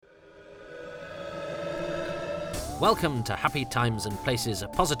Welcome to Happy Times and Places, a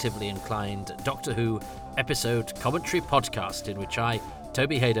positively inclined Doctor Who episode commentary podcast in which I,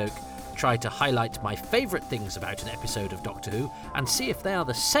 Toby Haydock, try to highlight my favourite things about an episode of Doctor Who and see if they are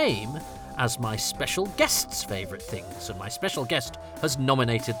the same as my special guest's favourite things. And my special guest has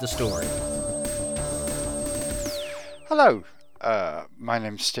nominated the story. Hello, my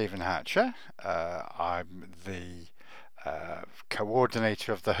name's Stephen Hatcher. I'm the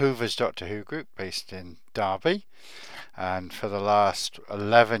coordinator of the Hoover's Doctor Who group based in Derby, and for the last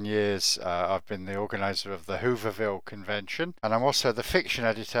 11 years I've been the organiser of the Hooverville convention, and I'm also the fiction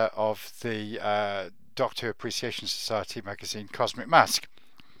editor of the Doctor Who Appreciation Society magazine Cosmic Mask.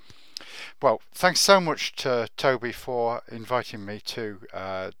 Well, thanks so much to Toby for inviting me to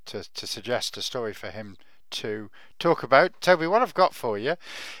suggest a story for him to talk about. Toby, what I've got for you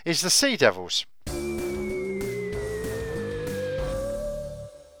is the Sea Devils.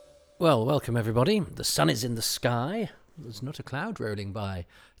 Well, welcome everybody. The sun is in the sky. There's not a cloud rolling by.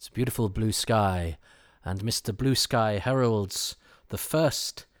 It's a beautiful blue sky. And Mr. Blue Sky heralds the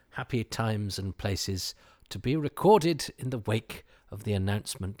first Happy Times and Places to be recorded in the wake of the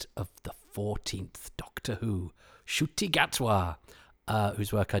announcement of the 14th Doctor Who, Ncuti Gatwa,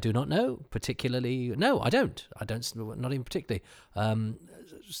 whose work I do not know particularly. No, I don't, not even particularly.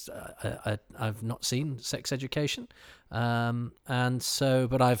 I've not seen Sex Education, but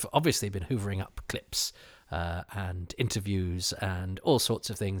I've obviously been hoovering up clips and interviews and all sorts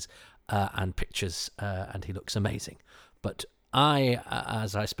of things and pictures, and he looks amazing. But I,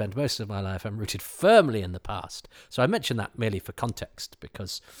 as I spend most of my life, am rooted firmly in the past. So I mention that merely for context,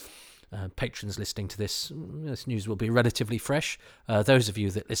 because patrons listening to this news will be relatively fresh. Those of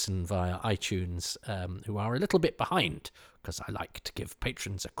you that listen via iTunes who are a little bit behind, because I like to give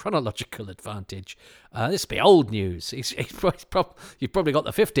patrons a chronological advantage, this will be old news. You've probably got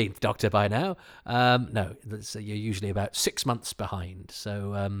the 15th Doctor by now. No, you're usually about 6 months behind.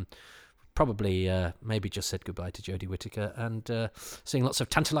 So probably maybe just said goodbye to Jodie Whittaker and seeing lots of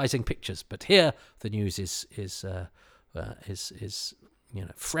tantalising pictures. But here the news is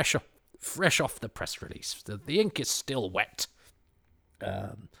fresh off the press release. The ink is still wet.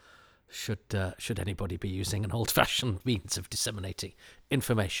 Should anybody be using an old-fashioned means of disseminating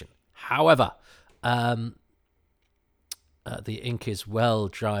information? However, the ink is well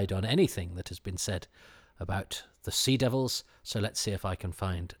dried on anything that has been said about the Sea Devils. So let's see if I can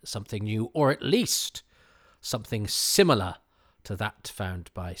find something new, or at least something similar to that found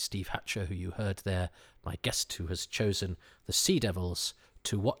by Steve Hatcher, who you heard there, my guest who has chosen the Sea Devils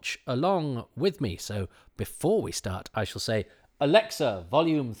to watch along with me. So before we start, I shall say, Alexa,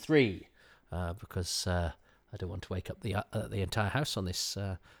 Volume 3, because I don't want to wake up the entire house on this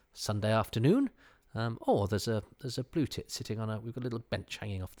Sunday afternoon. There's a blue tit sitting on we've got a little bench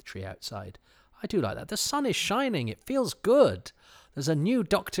hanging off the tree outside. I do like that. The sun is shining. It feels good. There's a new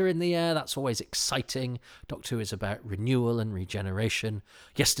Doctor in the air. That's always exciting. Doctor Who is about renewal and regeneration.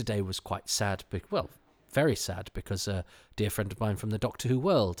 Yesterday was quite sad. Very sad, because a dear friend of mine from the Doctor Who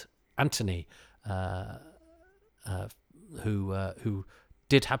world, Anthony, who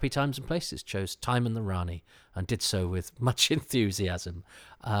did Happy Times and Places, chose Time and the Rani, and did so with much enthusiasm,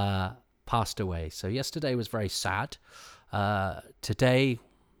 passed away. So yesterday was very sad. Today,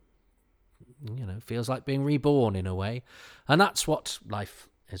 feels like being reborn in a way. And that's what life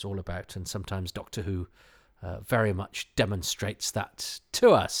is all about. And sometimes Doctor Who very much demonstrates that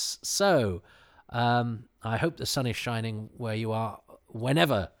to us. So I hope the sun is shining where you are,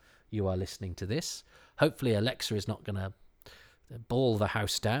 whenever you are listening to this. Hopefully Alexa is not going to ball the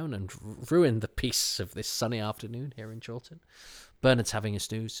house down and ruin the peace of this sunny afternoon here in Chorlton. Bernard's having a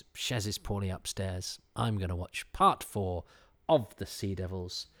snooze. Shez is poorly upstairs. I'm going to watch part 4 of the Sea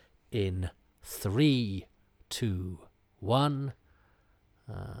Devils in 3, 2, 1.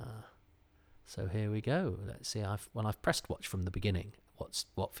 So here we go. Let's see. I've pressed watch from the beginning.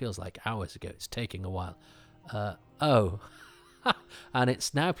 What feels like hours ago. It's taking a while. And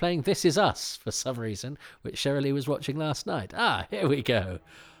it's now playing This Is Us for some reason, which Shirley was watching last night. Here we go.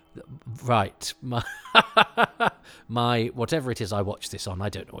 Right. My whatever it is I watch this on, I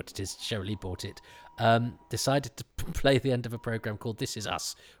don't know what it is. Shirley bought it. Decided to play the end of a program called This Is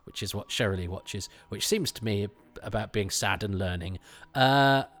Us, which is what Shirley watches, which seems to me about being sad and learning.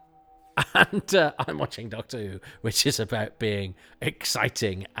 And I'm watching Doctor Who, which is about being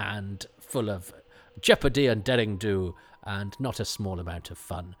exciting and full of jeopardy and derring-do and not a small amount of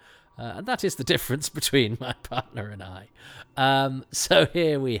fun. And that is the difference between my partner and I. So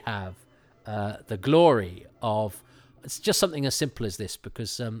here we have the glory of... It's just something as simple as this,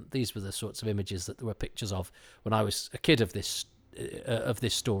 because these were the sorts of images that there were pictures of when I was a kid of this of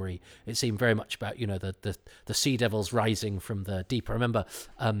this story. It seemed very much about the sea devils rising from the deep. I remember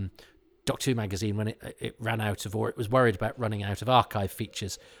Doctor Who magazine, when it ran out of, or it was worried about running out of archive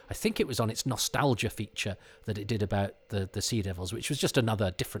features. I think it was on its nostalgia feature that it did about the sea devils, which was just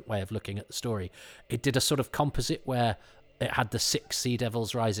another different way of looking at the story. It did a sort of composite where it had the 6 sea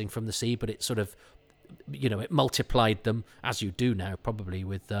devils rising from the sea, but it sort of, it multiplied them, as you do now, probably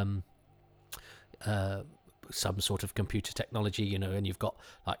with some sort of computer technology, and you've got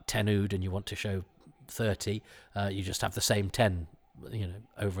like 10 ood and you want to show 30, you just have the same 10,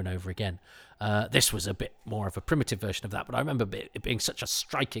 over and over again. This was a bit more of a primitive version of that, but I remember it being such a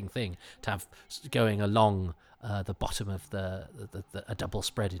striking thing to have going along the bottom of a double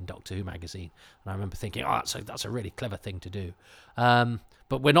spread in Doctor Who magazine, and I remember thinking, that's a really clever thing to do.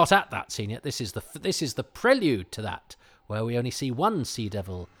 But we're not at that scene yet. This is the prelude to that, where we only see one sea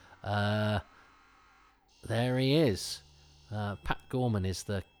devil. There he is. Pat Gorman is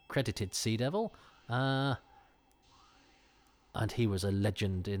the credited sea devil. And he was a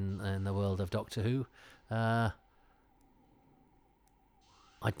legend in the world of Doctor Who. I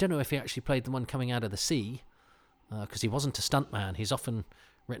don't know if he actually played the one coming out of the sea, because he wasn't a stuntman. He's often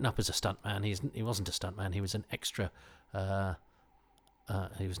written up as a stuntman. He wasn't a stuntman. He was an extra.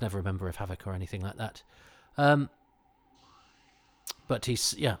 He was never a member of Havoc or anything like that. But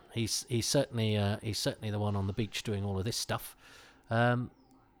he's certainly the one on the beach doing all of this stuff.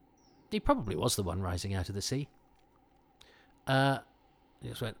 He probably was the one rising out of the sea. He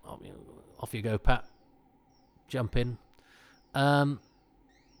just went, off you go, Pat. Jump in. And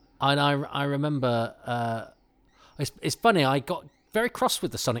I remember, it's funny, I got very cross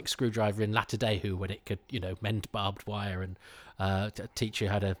with the sonic screwdriver in Latter Day Who when it could, mend barbed wire and teach you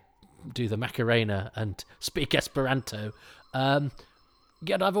how to do the Macarena and speak Esperanto.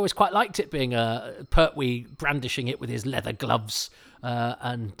 Yet I've always quite liked it being Pertwee brandishing it with his leather gloves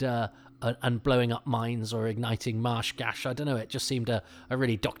and blowing up mines or igniting marsh gas. I don't know, it just seemed a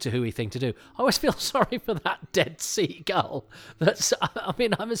really Doctor Who-y thing to do. I always feel sorry for that dead seagull.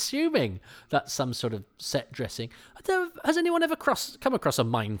 I'm assuming that's some sort of set dressing. Has anyone ever come across a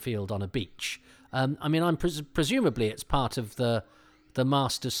minefield on a beach? Presumably it's part of the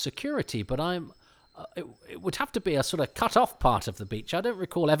Master's security, but it would have to be a sort of cut-off part of the beach. I don't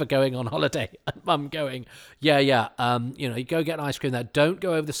recall ever going on holiday and Mum going, you go get an ice cream there. Don't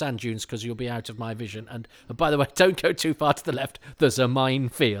go over the sand dunes because you'll be out of my vision. And by the way, don't go too far to the left. There's a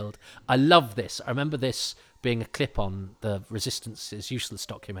minefield. I love this. I remember this being a clip on the Resistance is Useless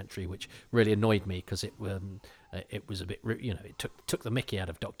documentary, which really annoyed me because it was a bit, it took the mickey out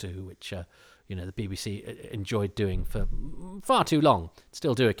of Doctor Who, which the BBC enjoyed doing for far too long.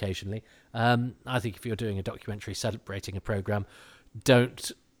 Still do occasionally. I think if you're doing a documentary celebrating a programme,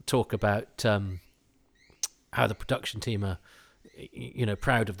 don't talk about how the production team are,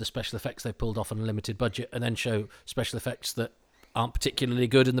 proud of the special effects they pulled off on a limited budget, and then show special effects that aren't particularly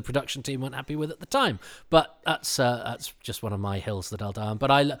good and the production team weren't happy with at the time. But that's just one of my hills that I'll die on.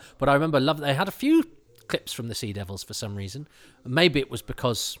 But I remember they had a few clips from the Sea Devils for some reason. Maybe it was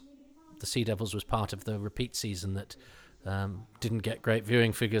because the Sea Devils was part of the repeat season that didn't get great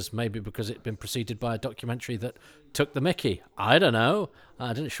viewing figures. Maybe because it'd been preceded by a documentary that took the mickey. I don't know.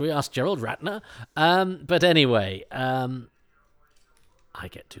 Should we ask Gerald Ratner? But anyway, I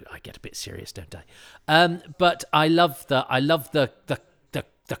get a bit serious, don't I? But I love the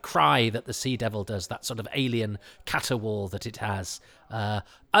cry that the Sea Devil does, that sort of alien caterwaul that it has.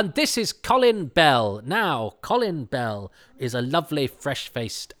 And this is Colin Bell. Now, Colin Bell is a lovely,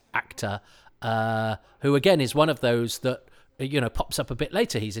 fresh-faced actor who, again, is one of those that, pops up a bit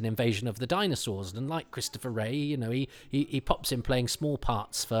later. He's in Invasion of the Dinosaurs. And like Christopher Ray, he pops in playing small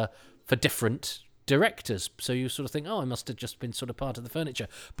parts for different directors, so you sort of think, I must have just been sort of part of the furniture.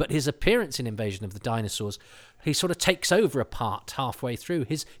 But his appearance in Invasion of the Dinosaurs, he sort of takes over a part halfway through.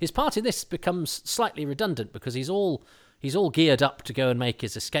 His part in this becomes slightly redundant because he's all geared up to go and make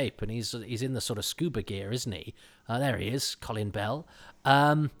his escape, and he's in the sort of scuba gear, isn't he? There he is, Colin Bell,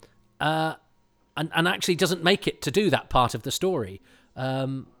 and actually doesn't make it to do that part of the story.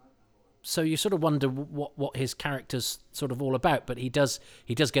 So you sort of wonder what his character's sort of all about, but he gets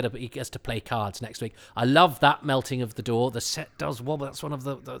to play cards next week. I love that melting of the door. The set does wobble. That's one of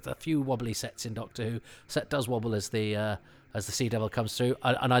the few wobbly sets in Doctor Who. Set does wobble as the Sea Devil comes through,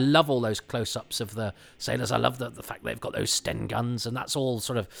 and I love all those close-ups of the sailors. I love the fact they've got those Sten guns, and that's all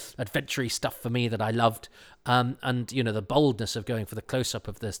sort of adventure-y stuff for me that I loved. And the boldness of going for the close-up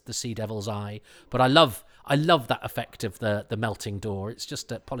of the Sea Devil's eye. But I love that effect of the melting door. It's just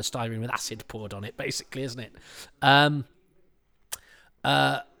polystyrene with acid poured on it, basically, isn't it? And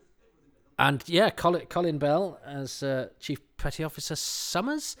And yeah, Colin Bell as Chief Petty Officer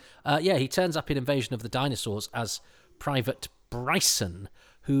Summers. He turns up in Invasion of the Dinosaurs as Private Bryson,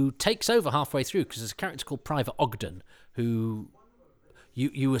 who takes over halfway through because there's a character called Private Ogden who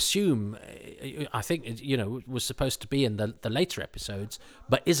you assume, I think, was supposed to be in the later episodes,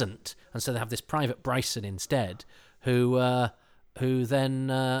 but isn't. And so they have this Private Bryson instead, who then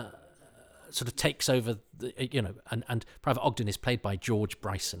sort of takes over, and Private Ogden is played by George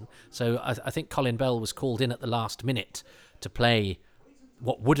Bryson. So I think Colin Bell was called in at the last minute to play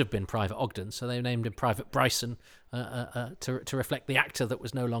what would have been Private Ogden, so they named him Private Bryson to reflect the actor that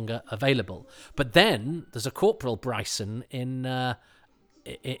was no longer available. But then there's a Corporal Bryson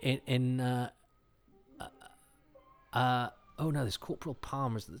there's Corporal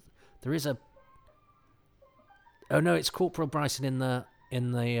Palmer's. There is a. Oh no, it's Corporal Bryson in the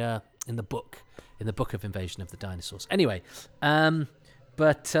book of Invasion of the Dinosaurs. Anyway, so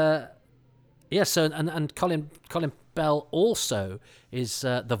and Colin Bell also is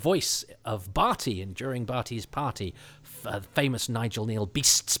the voice of Barty during Barty's Party, famous Nigel Neal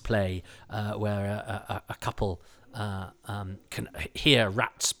Beasts play, where a couple can hear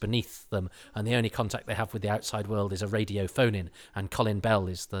rats beneath them, and the only contact they have with the outside world is a radio phone-in. And Colin Bell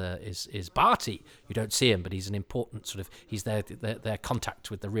is Barty. You don't see him, but he's an important he's their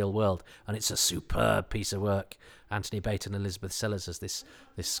contact with the real world, and it's a superb piece of work. Anthony Bate and Elizabeth Sellers as this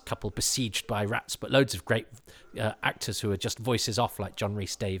couple besieged by rats, but loads of great actors who are just voices off, like John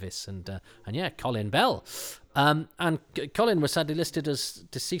Rhys Davies and Colin Bell. And Colin was sadly listed as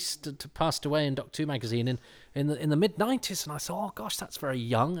deceased to passed away in Doctor Who magazine in the mid-90s, and I thought, oh gosh, that's very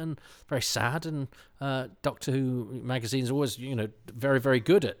young and very sad. And Doctor Who magazine is always, very, very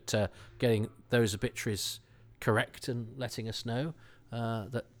good at getting those obituaries correct and letting us know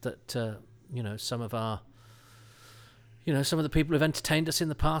that some of our. Some of the people who've entertained us in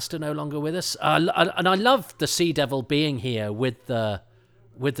the past are no longer with us. And I love the Sea Devil being here with the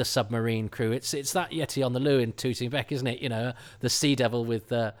submarine crew. It's that Yeti on the Loo in Tooting Bec, isn't it? The Sea Devil with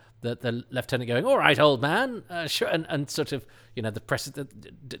the lieutenant going, "All right, old man," sure, and sort of the press,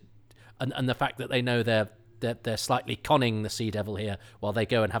 and the fact that they know they're slightly conning the Sea Devil here while they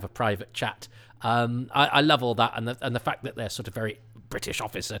go and have a private chat. I love all that, and the fact that they're sort of very British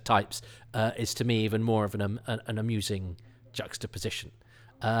officer types is to me even more of an amusing juxtaposition.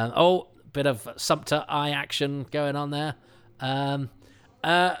 Bit of Sumpter eye action going on there. And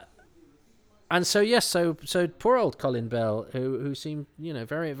so poor old Colin Bell, who seemed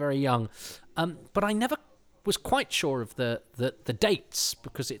very, very young, but I never was quite sure of the dates,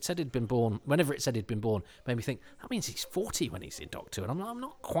 because it said he'd been born. Whenever it said he'd been born, made me think that means he's 40 when he's in Doctor Who, and I'm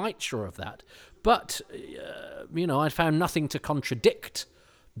not quite sure of that. But I found nothing to contradict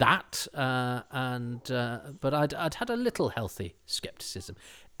that, but I'd had a little healthy scepticism.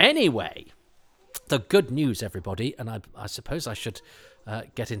 Anyway, the good news, everybody, and I suppose I should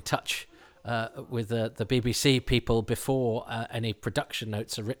get in touch with the BBC people before any production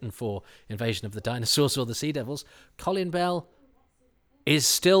notes are written for Invasion of the Dinosaurs or the Sea Devils. Colin Bell is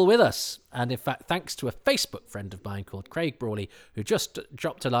still with us, and in fact, thanks to a Facebook friend of mine called Craig Brawley, who just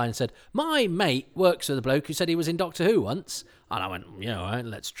dropped a line and said, "My mate works with a bloke who said he was in Doctor Who once," and I went, all right,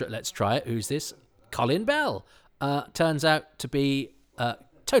 let's try it. Who's this? Colin Bell. Turns out to be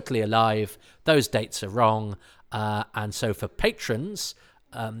totally alive. Those dates are wrong, and so for patrons,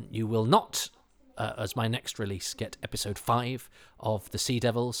 you will not, as my next release, get episode 5 of The Sea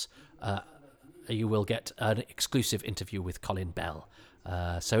Devils. You will get an exclusive interview with Colin Bell.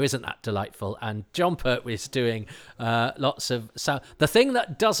 So isn't that delightful? And John Pertwee doing lots of sound. The thing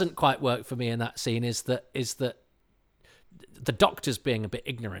that doesn't quite work for me in that scene is that the Doctor's being a bit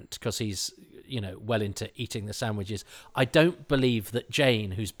ignorant because he's well into eating the sandwiches. I don't believe that Jane,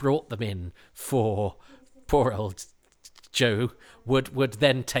 who's brought them in for poor old Jo, would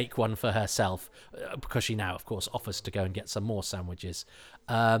then take one for herself, because she now, of course, offers to go and get some more sandwiches,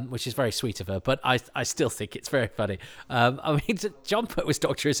 which is very sweet of her, but I still think it's very funny. John Pertwee's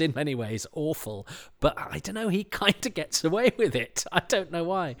Doctor is in many ways awful, but I don't know, he kind of gets away with it. I don't know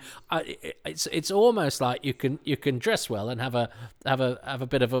why. It's almost like you can dress well and have a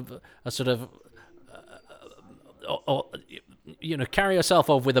bit of a sort of carry yourself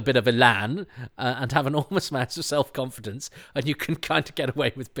off with a bit of elan and have enormous amounts of self-confidence, and you can kind of get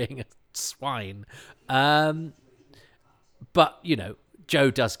away with being a swine. But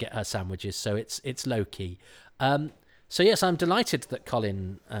Jo does get her sandwiches, so it's low key. So yes, I'm delighted that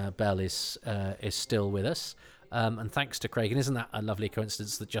Colin Bell is still with us. And thanks to Craig, and isn't that a lovely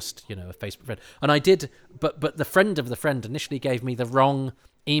coincidence that just a Facebook friend? And I did, but the friend of the friend initially gave me the wrong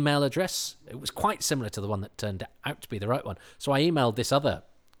email address. It was quite similar to the one that turned out to be the right one. So I emailed this other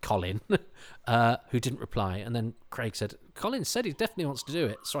Colin, who didn't reply. And then Craig said, Colin said he definitely wants to do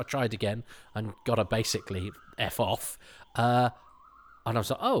it. So I tried again and got a basically F off. And I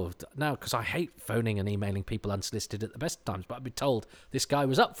was like, oh, now, because I hate phoning and emailing people unsolicited at the best times, but I'd been told this guy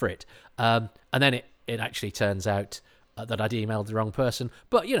was up for it. And then it actually turns out that I'd emailed the wrong person.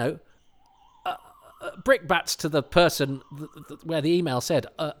 But, brickbats to the person where the email said,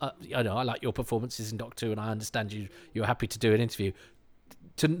 I like your performances in Doctor Who and I understand you're happy to do an interview.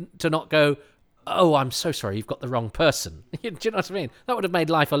 To not go, oh, I'm so sorry, you've got the wrong person. Do you know what I mean? That would have made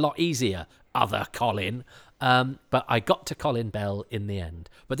life a lot easier, other Colin. But I got to Colin Bell in the end.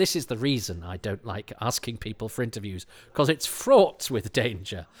 But this is the reason I don't like asking people for interviews, because it's fraught with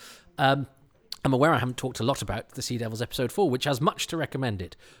danger. I'm aware I haven't talked a lot about The Sea Devils episode 4, which has much to recommend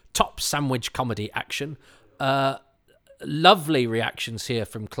it. Top sandwich comedy action. Lovely reactions here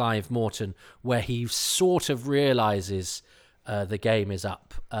from Clive Morton, where he sort of realises the game is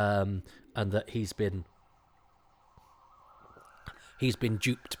up, and that he's been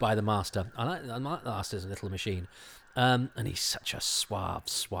duped by the Master. I like the Master's a little machine. And he's such a suave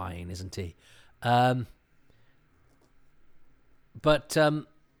swine, isn't he? But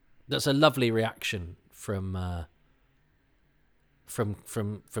there's a lovely reaction from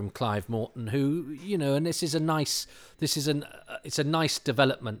Clive Morton, who, and it's a nice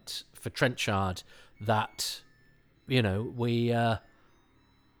development for Trenchard that, he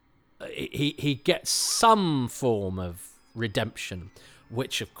gets some form of redemption,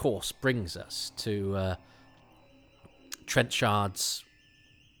 which of course brings us to Trenchard's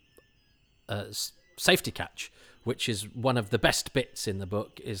safety catch, which is one of the best bits in the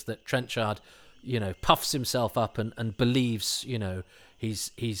book, is that Trenchard, puffs himself up and believes,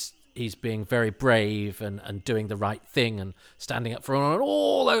 he's being very brave and doing the right thing and standing up for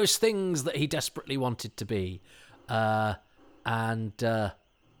all those things that he desperately wanted to be. And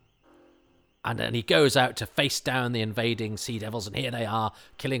then he goes out to face down the invading Sea Devils, and here they are,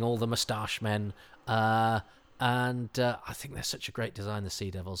 killing all the moustache men. I think they're such a great design, the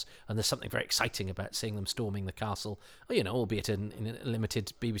Sea Devils, and there's something very exciting about seeing them storming the castle, albeit in a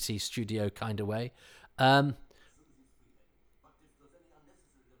limited BBC studio kind of way.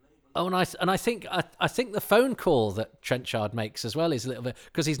 Oh, and I think the phone call that Trenchard makes as well is a little bit,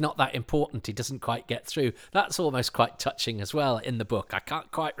 because he's not that important, he doesn't quite get through. That's almost quite touching as well in the book. I can't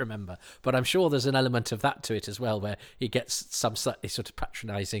quite remember, but I'm sure there's an element of that to it as well, where he gets some slightly sort of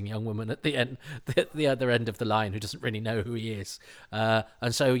patronising young woman at the end, the other end of the line, who doesn't really know who he is,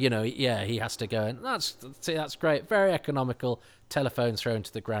 and so he has to go, and that's great, very economical. Telephone thrown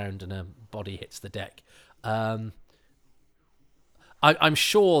to the ground and a body hits the deck. I'm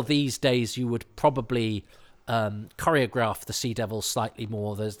sure these days you would probably choreograph the Sea Devils slightly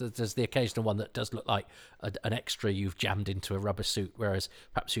more. There's the occasional one that does look like an extra you've jammed into a rubber suit, whereas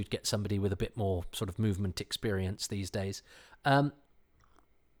perhaps you'd get somebody with a bit more sort of movement experience these days. But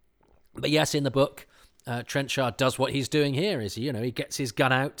yes, in the book, Trenchard does what he's doing here. Is he gets his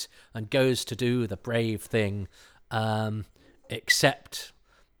gun out and goes to do the brave thing, except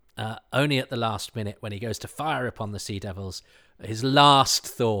only at the last minute when he goes to fire upon the Sea Devils. His last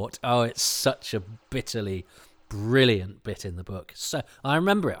thought, it's such a bitterly brilliant bit in the book. So I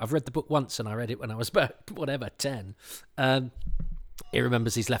remember it. I've read the book once, and I read it when I was about, 10. He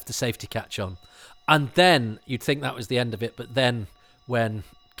remembers he's left the safety catch on. And then you'd think that was the end of it, but then when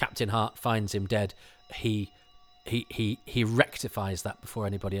Captain Hart finds him dead, he rectifies that before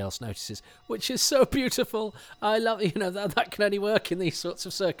anybody else notices, which is so beautiful. I love, that can only work in these sorts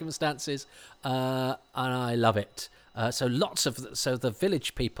of circumstances, and I love it. So the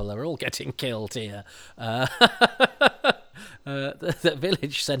village people are all getting killed here. The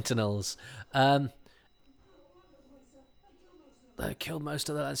village sentinels. They killed most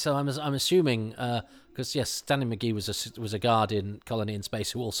of that. So I'm assuming, because yes, Stanley McGee was a guard in Colony in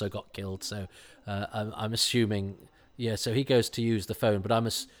Space who also got killed. So I'm assuming, so he goes to use the phone, but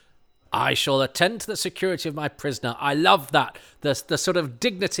I shall attend to the security of my prisoner. I love that. The sort of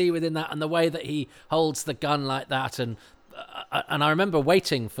dignity within that, and the way that he holds the gun like that. And I remember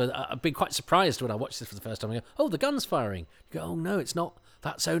waiting for... I've been quite surprised when I watched this for the first time. I go, oh, the gun's firing. You go, oh, no, it's not.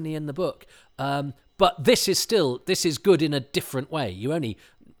 That's only in the book. But this is good in a different way. You only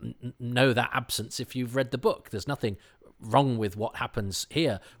know that absence if you've read the book. There's nothing wrong with what happens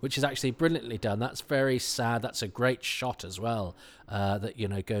here, which is actually brilliantly done. That's very sad. That's a great shot as well,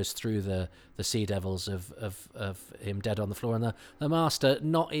 that goes through the Sea Devils of him dead on the floor, and the Master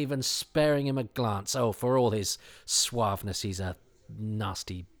not even sparing him a glance. Oh, for all his suaveness, he's a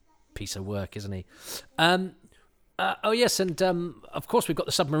nasty piece of work, isn't he? Oh yes, and of course we've got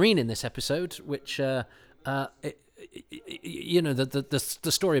the submarine in this episode, which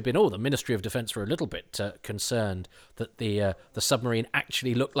the story had been, the Ministry of Defence were a little bit concerned that the submarine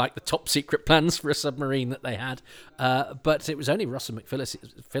actually looked like the top secret plans for a submarine that they had, but it was only Russell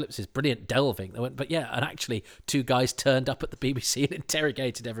McPhillips's brilliant delving that went. But yeah, and actually 2 guys turned up at the BBC and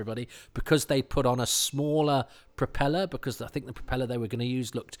interrogated everybody because they put on a smaller propeller, because I think the propeller they were going to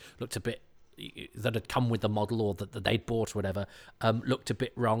use looked a bit, that had come with the model or that they'd bought or whatever, looked a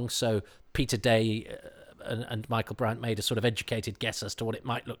bit wrong. So Peter Day and Michael Brandt made a sort of educated guess as to what it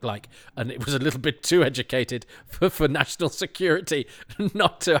might look like, and it was a little bit too educated for national security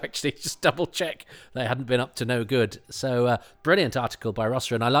not to actually just double check they hadn't been up to no good. So brilliant article by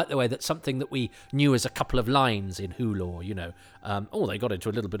Rosser, and I like the way that something that we knew as a couple of lines in Who Law, they got into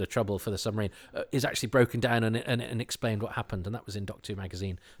a little bit of trouble for the submarine, is actually broken down and explained what happened, and that was in Doctor Who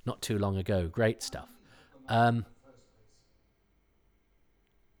magazine not too long ago. Great stuff.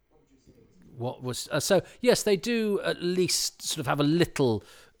 What was so? Yes, they do at least sort of have a little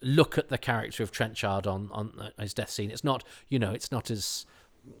look at the character of Trenchard on his death scene. It's not, it's not as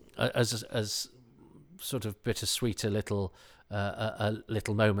sort of bittersweet a little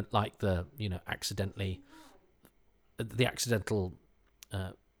moment like the accidental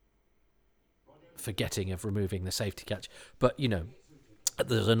forgetting of removing the safety catch. But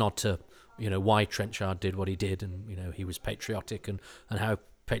there's a nod to why Trenchard did what he did, and he was patriotic, and how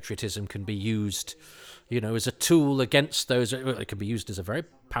patriotism can be used, as a tool against those. It can be used as a very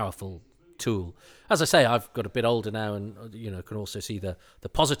powerful tool. As I say, I've got a bit older now, and can also see the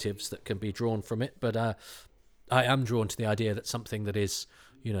positives that can be drawn from it. But I am drawn to the idea that something that is,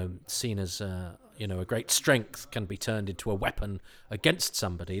 seen as a great strength can be turned into a weapon against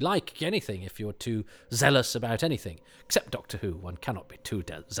somebody. Like anything, if you're too zealous about anything, except Doctor Who, one cannot be too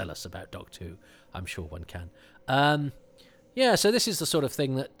zealous about Doctor Who. I'm sure one can. Yeah, so this is the sort of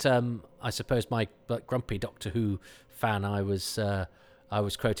thing that I suppose my grumpy Doctor Who fan I was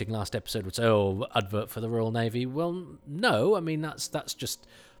quoting last episode would say, "Oh, advert for the Royal Navy." Well, no, I mean that's just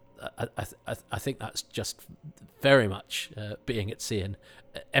I think that's just very much being at sea and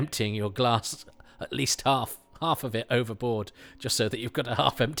emptying your glass at least half of it overboard, just so that you've got a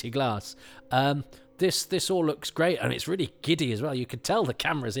half-empty glass. This all looks great, and it's really giddy as well. You can tell the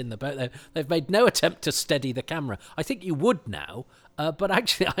camera's in the boat. They've made no attempt to steady the camera. I think you would now, but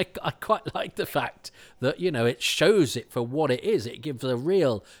actually I quite like the fact that it shows it for what it is. It gives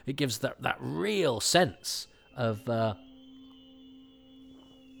that real sense of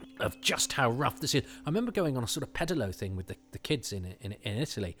just how rough this is. I remember going on a sort of pedalo thing with the kids in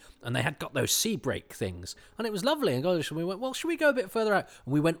Italy, and they had got those sea brake things, and it was lovely. And we went, well, should we go a bit further out?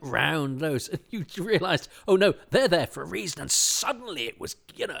 And we went round those, and you realised, oh no, they're there for a reason. And suddenly it was,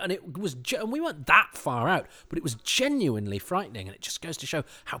 and we weren't that far out, but it was genuinely frightening, and it just goes to show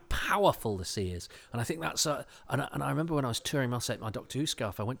how powerful the sea is. And I think that's and I remember when I was touring Marseille, my Doctor Who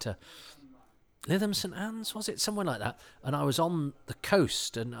scarf, I went to Lytham St Anne's, was it? Somewhere like that. And I was on the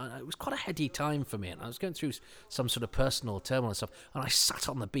coast, and it was quite a heady time for me. And I was going through some sort of personal turmoil and stuff. And I sat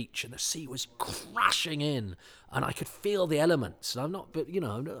on the beach, and the sea was crashing in, and I could feel the elements. And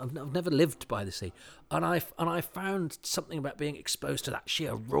I've never lived by the sea, and I found something about being exposed to that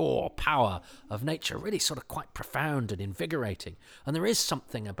sheer raw power of nature really sort of quite profound and invigorating. And there is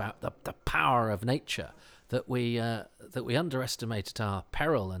something about the power of nature that we underestimate at our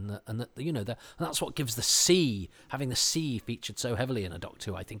peril, and that's what gives the sea, having the sea featured so heavily in a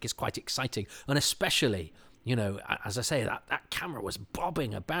Doctor Who, I think is quite exciting. And especially, as I say, that camera was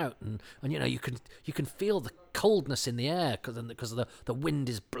bobbing about, and you can feel the coldness in the air because the wind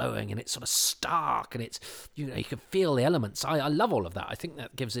is blowing, and it's sort of stark, and it's you can feel the elements. I love all of that. I think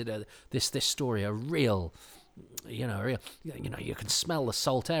that gives it this story a real. You can smell the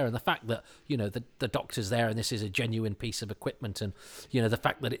salt air, and the fact that the Doctor's there, and this is a genuine piece of equipment, and the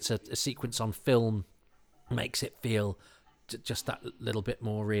fact that it's a sequence on film makes it feel just that little bit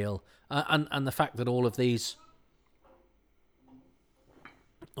more real, and the fact that all of these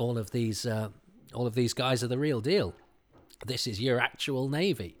guys are the real deal. This is your actual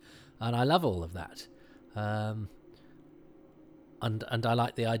Navy, and I love all of that, and I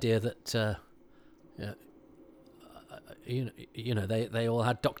like the idea that. They all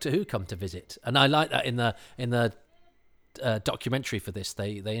had Doctor Who come to visit, and I like that in the documentary for this.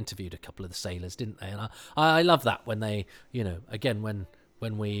 They interviewed a couple of the sailors, didn't they? And I love that when they again when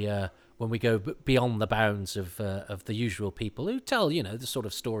we go beyond the bounds of the usual people who tell the sort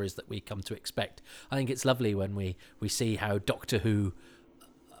of stories that we come to expect. I think it's lovely when we see how Doctor Who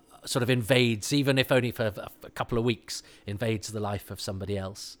sort of invades, even if only for a couple of weeks, invades the life of somebody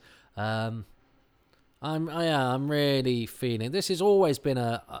else. I'm really feeling this has always been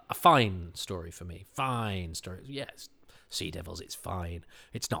a fine story for me. Fine story. Yes, Sea Devils. It's fine.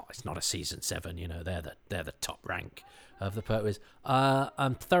 It's not a season 7. You know, they're the top rank of the Pertwees.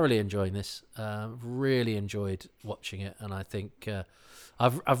 I'm thoroughly enjoying this. Really enjoyed watching it, and I think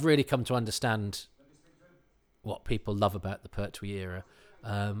I've really come to understand what people love about the Pertwee era,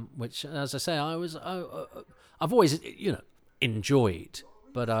 which, as I say, I've always enjoyed,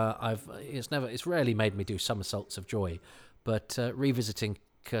 but it's rarely made me do somersaults of joy. But revisiting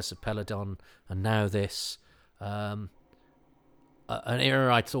Curse of Peladon and now this, an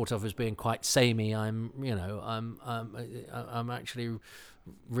era I thought of as being quite samey, I'm actually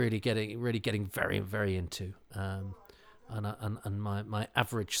really getting very, very into. And my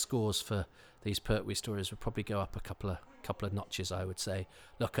average scores for these Pertwee stories would probably go up a couple of notches, I would say.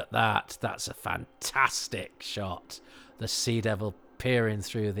 Look at that. That's a fantastic shot. The Sea Devil peering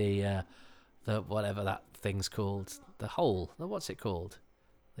through the whatever that thing's called. The hole. What's it called?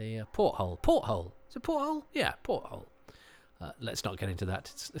 The porthole. Porthole. Is it porthole? Yeah, porthole. Let's not get into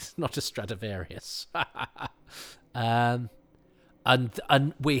that. It's not a Stradivarius. And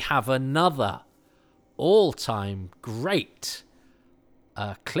we have another all-time great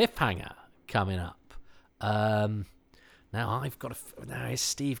cliffhanger coming up. Now is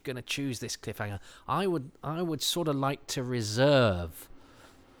Steve going to choose this cliffhanger? I would sort of like to reserve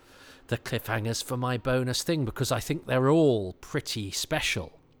the cliffhangers for my bonus thing because I think they're all pretty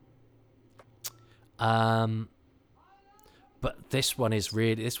special. But this one is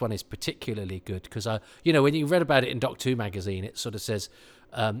particularly good because when you read about it in Doctor Who magazine, it sort of says,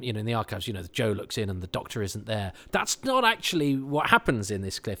 in the archives, the Joe looks in and the Doctor isn't there. That's not actually what happens in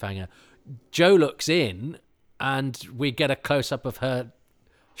this cliffhanger. Joe looks in and we get a close-up of her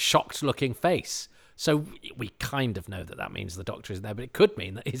shocked-looking face. So we kind of know that means the Doctor isn't there, but it could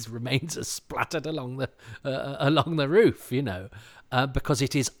mean that his remains are splattered along the roof, because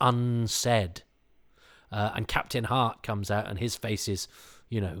it is unsaid. And Captain Hart comes out and his face is,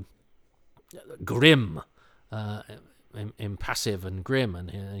 grim, impassive and grim,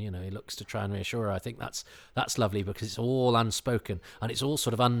 and he looks to try and reassure her. I think that's lovely because it's all unspoken and it's all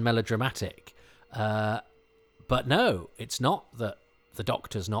sort of unmelodramatic. But no, it's not that the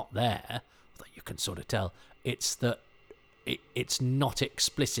Doctor's not there. That you can sort of tell. It's that it's not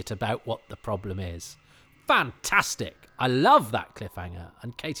explicit about what the problem is. Fantastic! I love that cliffhanger,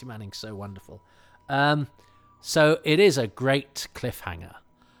 and Katie Manning's so wonderful. So it is a great cliffhanger.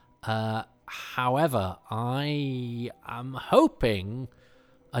 However, I am hoping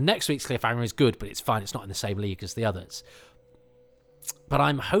next week's cliffhanger is good, but it's fine. It's not in the same league as the others. But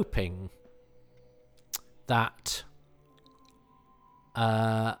I'm hoping that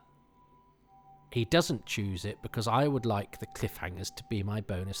he doesn't choose it because I would like the cliffhangers to be my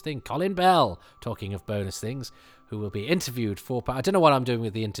bonus thing. Colin Bell, talking of bonus things, who will be interviewed for... I don't know what I'm doing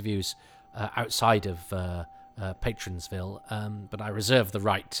with the interviews outside of Patronsville, but I reserve the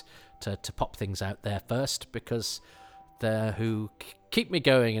right to pop things out there first because they're who keep me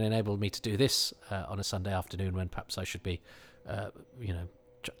going and enable me to do this on a Sunday afternoon when perhaps I should be,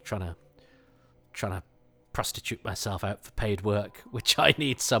 trying to prostitute myself out for paid work, which I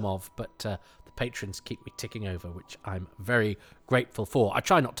need some of, but the patrons keep me ticking over, which I'm very grateful for. I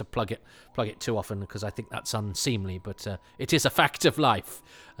try not to plug it too often because I think that's unseemly, but it is a fact of life.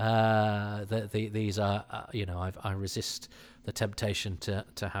 These are, I resist the temptation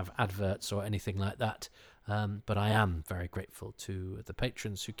to have adverts or anything like that. But I am very grateful to the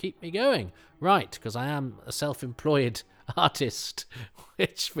patrons who keep me going. Right, because I am a self-employed artist,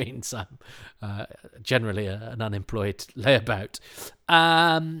 which means I'm generally an unemployed layabout.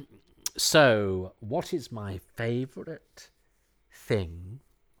 So, what is my favourite thing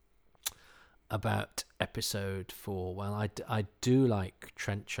about episode 4? Well, I do like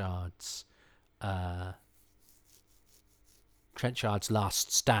Trenchard's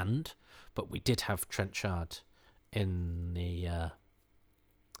last stand, but we did have Trenchard in the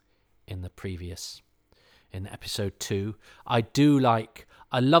previous, in episode 2.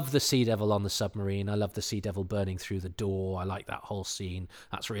 I love the Sea Devil on the submarine. I love the Sea Devil burning through the door. I like that whole scene.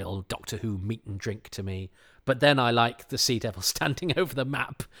 That's real Doctor Who meat and drink to me. But then I like the Sea Devil standing over the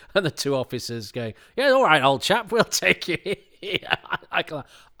map and the two officers going, yeah, all right, old chap, we'll take you here.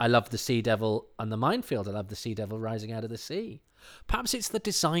 I love the Sea Devil and the minefield. I love the Sea Devil rising out of the sea. Perhaps it's the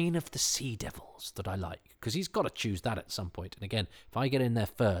design of the Sea Devils that I like, because he's got to choose that at some point. And again, if I get in there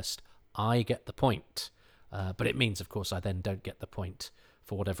first, I get the point. But it means, of course, I then don't get the point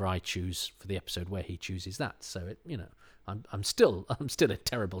for whatever I choose for the episode where he chooses that. So I'm still in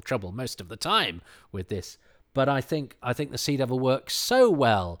terrible trouble most of the time with this. But I think the Sea Devil works so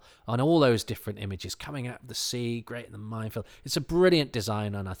well on all those different images coming out of the sea, great in the minefield. It's a brilliant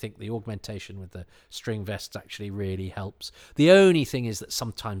design, and I think the augmentation with the string vests actually really helps. The only thing is that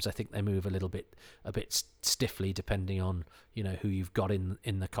sometimes I think they move a bit stiffly depending on who you've got in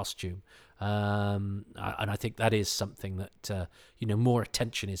the costume, and I think that is something that more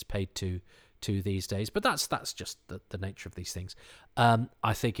attention is paid to these days. But that's just the nature of these things.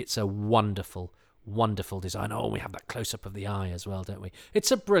 I think it's a wonderful design. Oh, we have that close-up of the eye as well, don't we?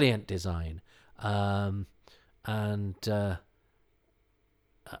 It's a brilliant design. I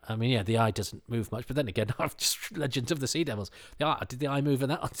mean, the eye doesn't move much, but then again, I've just Legends of the Sea Devils. Did the eye move in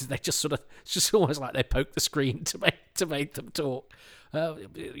that? Or did they just it's just almost like they poke the screen to make them talk?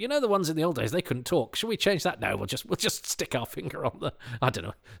 The ones in the old days, they couldn't talk. Should we change that? No, we'll just stick our finger on the, I don't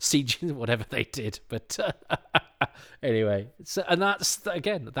know, siege, whatever they did. But anyway, and that's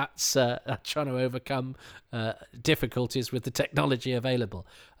trying to overcome difficulties with the technology available,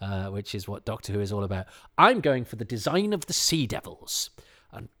 which is what Doctor Who is all about. I'm going for the design of the Sea Devils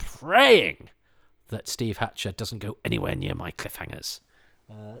and praying that Steve Hatcher doesn't go anywhere near my cliffhangers.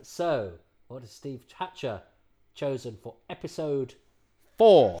 So, what has Steve Hatcher chosen for episode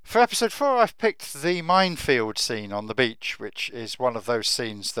 4? For episode 4, I've picked the minefield scene on the beach, which is one of those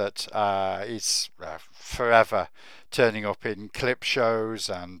scenes that is forever turning up in clip shows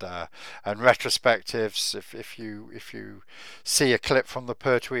and retrospectives. If you see a clip from the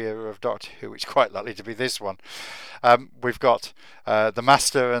Pertwee era of Doctor Who, it's quite likely to be this one. We've got the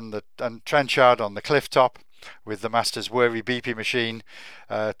Master and Trenchard on the cliff top, with the Master's worry beepy machine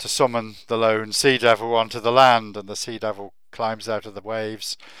to summon the lone Sea Devil onto the land, and the Sea Devil climbs out of the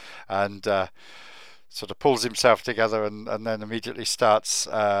waves and sort of pulls himself together and then immediately starts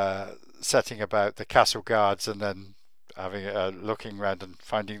setting about the castle guards, and then looking around and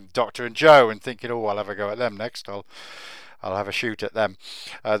finding Doctor and Joe and thinking, oh, I'll have a go at them next. I'll have a shoot at them.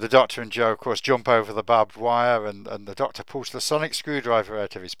 The Doctor and Joe, of course, jump over the barbed wire, and the Doctor pulls the sonic screwdriver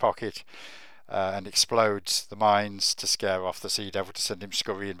out of his pocket and explodes the mines to scare off the Sea Devil, to send him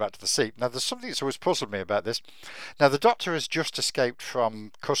scurrying back to the sea. Now, there's something that's always puzzled me about this. Now, the Doctor has just escaped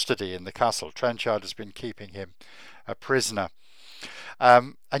from custody in the castle. Trenchard has been keeping him a prisoner.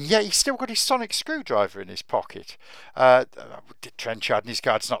 And yet he's still got his sonic screwdriver in his pocket. Did Trenchard and his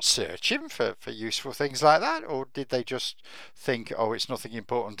guards not search him for useful things like that? Or did they just think, oh, it's nothing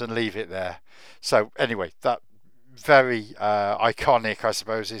important, and leave it there? So anyway, that very iconic, I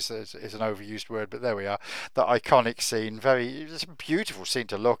suppose, is an overused word, but there we are. The iconic scene, it's a beautiful scene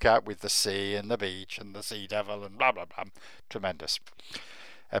to look at, with the sea and the beach and the Sea Devil and blah blah blah. Tremendous.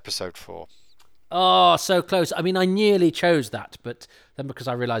 Episode 4. Oh, so close. I mean, I nearly chose that, but then because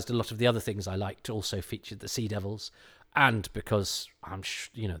I realised a lot of the other things I liked also featured the Sea Devils, and because I'm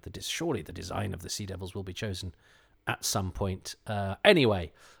surely the design of the Sea Devils will be chosen at some point.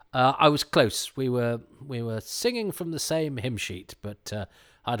 Anyway. I was close. We were singing from the same hymn sheet, but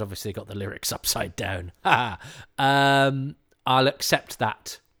I'd obviously got the lyrics upside down. I'll accept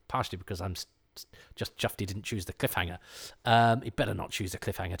that, partially because I'm just chuffed he didn't choose the cliffhanger. He better not choose the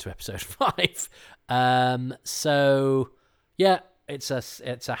cliffhanger to episode 5. So yeah, it's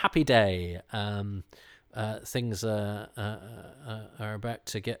a happy day. Things are about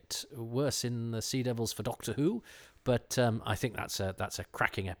to get worse in the Sea Devils for Doctor Who. But I think that's a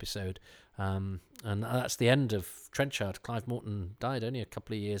cracking episode, and that's the end of Trenchard. Clive Morton died only a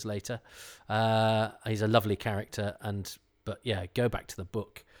couple of years later. He's a lovely character, but yeah, go back to the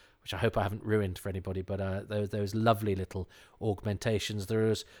book, which I hope I haven't ruined for anybody. But those lovely little augmentations. There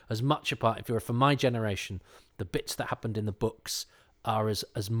is as much a part. If you're from my generation, the bits that happened in the books are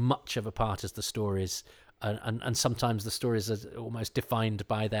as much of a part as the stories. And sometimes the stories are almost defined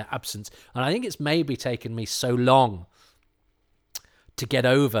by their absence. And I think it's maybe taken me so long to get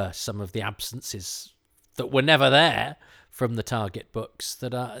over some of the absences that were never there from the Target books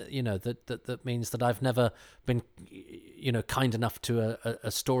that that means that I've never been kind enough to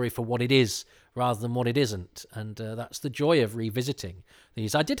a story for what it is rather than what it isn't, and that's the joy of revisiting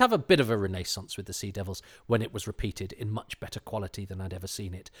these. I did have a bit of a renaissance with the Sea Devils when it was repeated in much better quality than I'd ever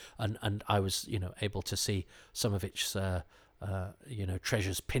seen it, and I was able to see some of its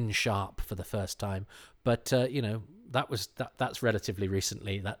treasures pin sharp for the first time, but that's relatively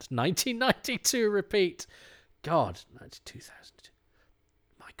recently. That 1992 repeat. God, 2002.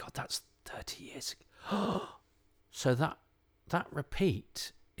 My God, that's 30 years ago. So that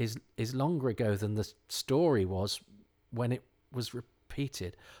repeat is longer ago than the story was when it was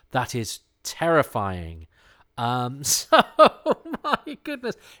repeated. That is terrifying. So, my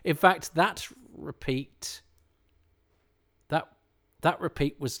goodness. In fact, that repeat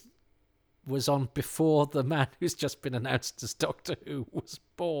was was on before the man who's just been announced as Doctor Who was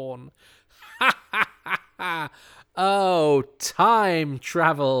born. Oh, time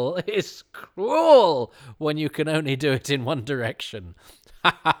travel is cruel when you can only do it in one direction.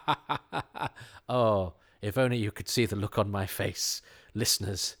 Oh, if only you could see the look on my face,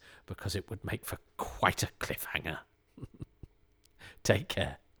 listeners, because it would make for quite a cliffhanger. Take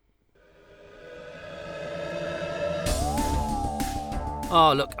care.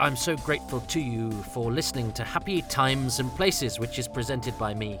 Oh, look, I'm so grateful to you for listening to Happy Times and Places, which is presented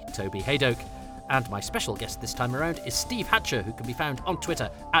by me, Toby Haydock. And my special guest this time around is Steve Hatcher, who can be found on Twitter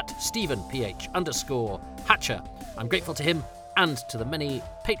at StephenPH_Hatcher. I'm grateful to him and to the many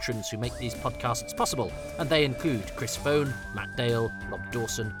patrons who make these podcasts possible, and they include Chris Phone, Matt Dale, Rob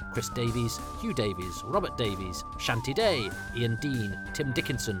Dawson, Chris Davies, Hugh Davies, Robert Davies, Shanty Day, Ian Dean, Tim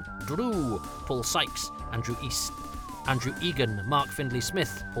Dickinson, Drew, Paul Sykes, Andrew East, Andrew Egan, Mark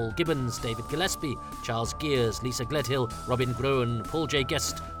Findlay-Smith, Paul Gibbons, David Gillespie, Charles Gears, Lisa Gledhill, Robin Groen, Paul J.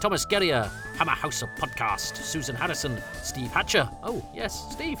 Guest, Thomas Gerrier, Hammer House of Podcast, Susan Harrison, Steve Hatcher, oh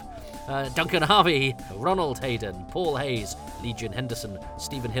yes, Steve, Duncan Harvey, Ronald Hayden, Paul Hayes, Legion Henderson,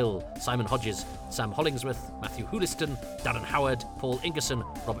 Stephen Hill, Simon Hodges, Sam Hollingsworth, Matthew Hooliston, Darren Howard, Paul Ingerson,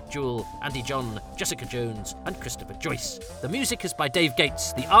 Robert Jewell, Andy John, Jessica Jones, and Christopher Joyce. The music is by Dave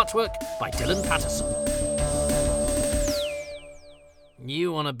Gates, the artwork by Dylan Patterson.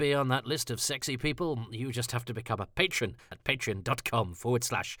 You want to be on that list of sexy people? You just have to become a patron at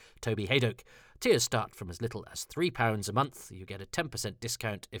patreon.com/Toby Haydock. Tiers start from as little as £3 a month. You get a 10%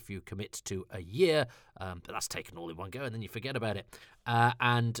 discount if you commit to a year, but that's taken all in one go and then you forget about it.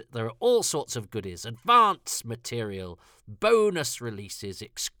 And there are all sorts of goodies, advanced material, bonus releases,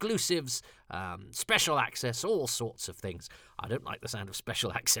 exclusives, special access, all sorts of things. I don't like the sound of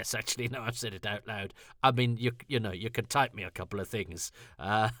special access, actually, now I've said it out loud. I mean, you know, you can type me a couple of things.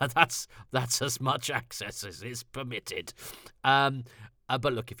 That's as much access as is permitted. But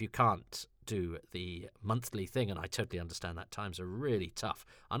look, if you can't do the monthly thing, and I totally understand that times are really tough,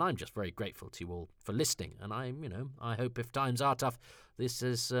 and I'm just very grateful to you all for listening, and I hope if times are tough, this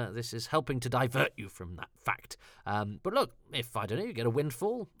is helping to divert you from that fact. But look, if I don't know, you get a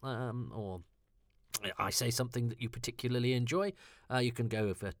windfall, or I say something that you particularly enjoy, you can go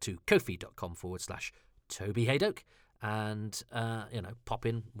over to kofi.com/Toby Haydock and pop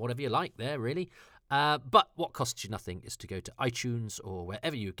in whatever you like there, really. But what costs you nothing is to go to iTunes or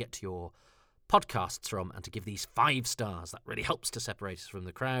wherever you get your podcasts from and to give these 5 stars. That really helps to separate us from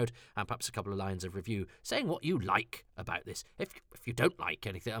the crowd, and perhaps a couple of lines of review saying what you like about this. If you don't like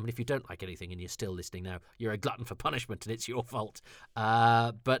anything, if you don't like anything and you're still listening now, you're a glutton for punishment and it's your fault.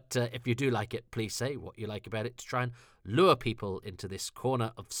 But if you do like it, please say what you like about it to try and lure people into this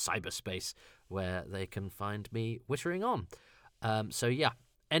corner of cyberspace where they can find me wittering on. So yeah,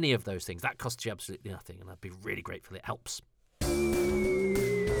 any of those things, that costs you absolutely nothing, and I'd be really grateful. It helps.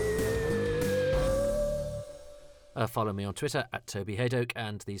 Follow me on Twitter at Toby Haydock,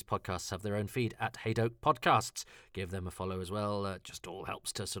 and these podcasts have their own feed at Haydock Podcasts. Give them a follow as well. Just all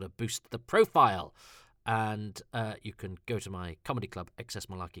helps to sort of boost the profile. And you can go to my comedy club, Excess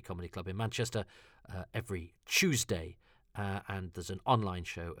Malarkey Comedy Club in Manchester, every Tuesday. And there's an online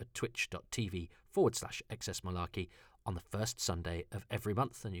show at twitch.tv/Excess Malarkey on the first Sunday of every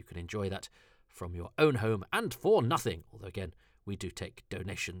month. And you can enjoy that from your own home and for nothing. Although, again, we do take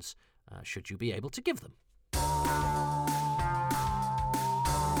donations should you be able to give them.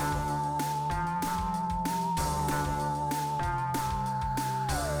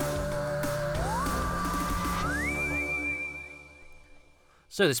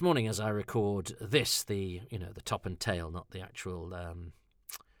 So this morning, as I record this, the top and tail, not the actual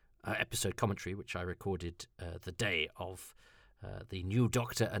episode commentary, which I recorded the day of the new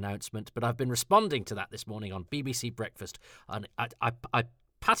Doctor announcement, but I've been responding to that this morning on BBC Breakfast, and I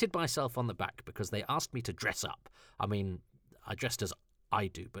patted myself on the back because they asked me to dress up. I mean, I dressed as I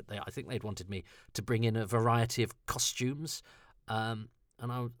do, but I think they'd wanted me to bring in a variety of costumes, and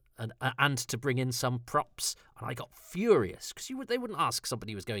to bring in some props, and I got furious because they wouldn't ask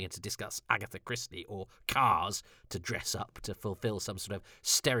somebody who was going in to discuss Agatha Christie or Cars to dress up to fulfil some sort of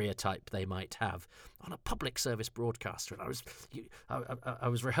stereotype they might have on a public service broadcaster. And I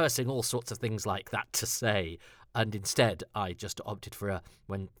was rehearsing all sorts of things like that to say, and instead I just opted for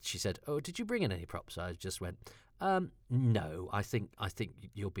when she said, "Oh, did you bring in any props?" I just went, "No, I think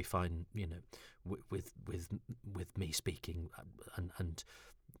you'll be fine, with me speaking," and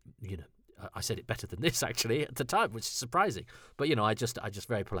I said it better than this actually at the time, which is surprising. But I just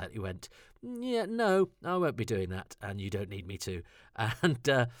very politely went, "Yeah, no, I won't be doing that, and you don't need me to."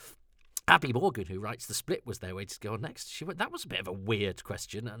 And Abby Morgan, who writes The Split, was there waiting to go on next. She went, that was a bit of a weird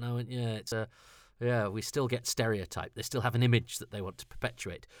question. And I went, yeah, we still get stereotyped. They still have an image that they want to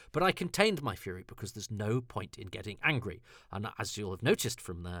perpetuate. But I contained my fury because there's no point in getting angry. And as you'll have noticed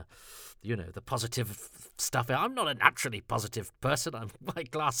from the positive stuff, I'm not a naturally positive person. My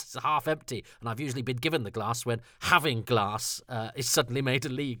glass is half empty, and I've usually been given the glass when having glass is suddenly made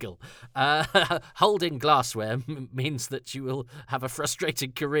illegal. Holding glassware means that you will have a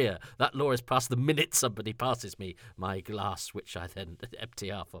frustrating career. That law is passed the minute somebody passes me my glass, which I then empty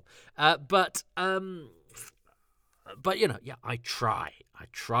half of. But I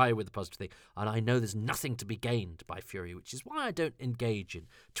try with the positive thing, and I know there's nothing to be gained by fury, which is why I don't engage in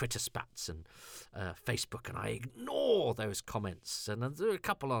Twitter spats and Facebook, and I ignore those comments. And there are a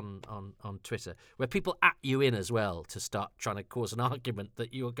couple on Twitter where people at you in as well to start trying to cause an argument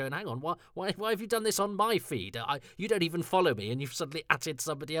that you're going, hang on, why have you done this on my feed? You don't even follow me, and you've suddenly atted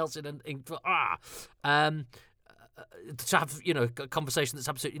somebody else to have a conversation that's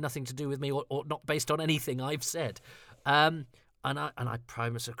absolutely nothing to do with me or not based on anything I've said, and I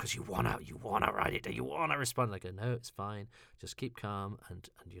pride myself because you wanna write it, you wanna respond. I go, no, it's fine, just keep calm and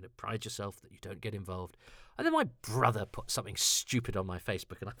pride yourself that you don't get involved. And then my brother put something stupid on my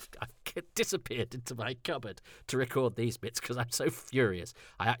Facebook, and I've disappeared into my cupboard to record these bits because I'm so furious.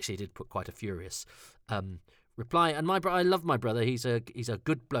 I actually did put quite a furious reply, and I love my brother. He's a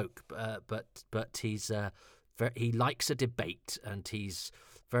good bloke, but he likes a debate, and he's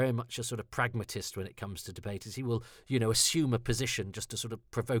very much a sort of pragmatist when it comes to debate, as he will, assume a position just to sort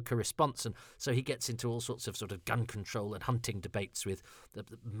of provoke a response. And so he gets into all sorts of sort of gun control and hunting debates with the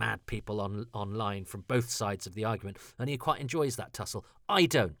mad people online from both sides of the argument, and he quite enjoys that tussle. I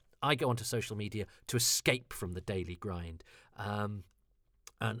don't. I go onto social media to escape from the daily grind. And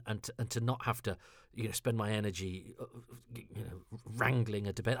to not have to spend my energy wrangling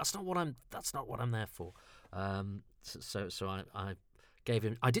a debate. That's not what I'm there for. So I gave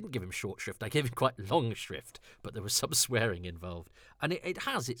him. I didn't give him short shrift. I gave him quite long shrift, but there was some swearing involved, and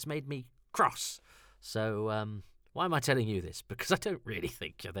it's made me cross. So why am I telling you this? Because I don't really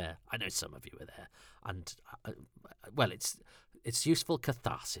think you're there. I know some of you are there, and it's useful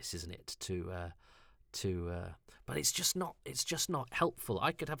catharsis, isn't it? But it's just not helpful.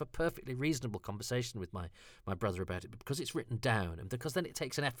 I could have a perfectly reasonable conversation with my brother about it, but because it's written down, and because then it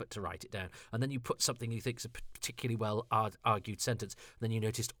takes an effort to write it down, and then you put something you think is a particularly well argued sentence, and then you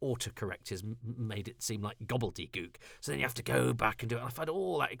noticed autocorrect has made it seem like gobbledygook. So then you have to go back and do it. I find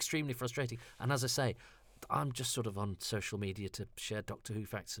all that extremely frustrating. And as I say, I'm just sort of on social media to share Doctor Who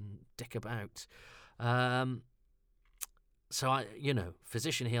facts and dick about. So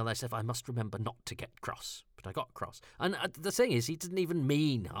Physician Heal thyself, I must remember not to get cross. But I got cross. And the thing is, he didn't even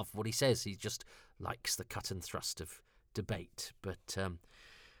mean half what he says. He just likes the cut and thrust of debate. But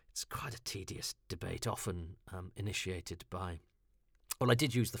it's quite a tedious debate, often initiated by... Well, I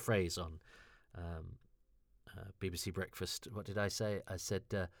did use the phrase on BBC Breakfast. What did I say? I said...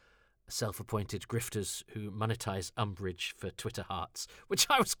 self-appointed grifters who monetize umbrage for Twitter hearts, which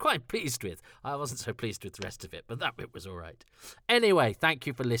I was quite pleased with. I wasn't so pleased with the rest of it, but that bit was all right. Anyway, thank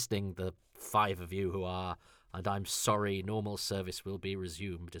you for listening, the 5 of you who are, and I'm sorry, normal service will be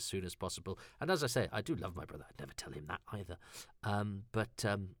resumed as soon as possible. And as I say, I do love my brother. I'd never tell him that either. But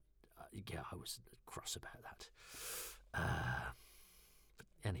I was cross about that. But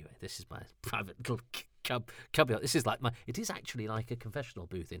anyway, this is my private little cubby. This is it is actually like a confessional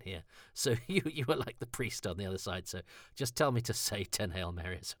booth in here. So you are like the priest on the other side. So just tell me to say 10 Hail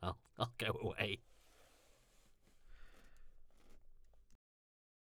Marys and I'll go away.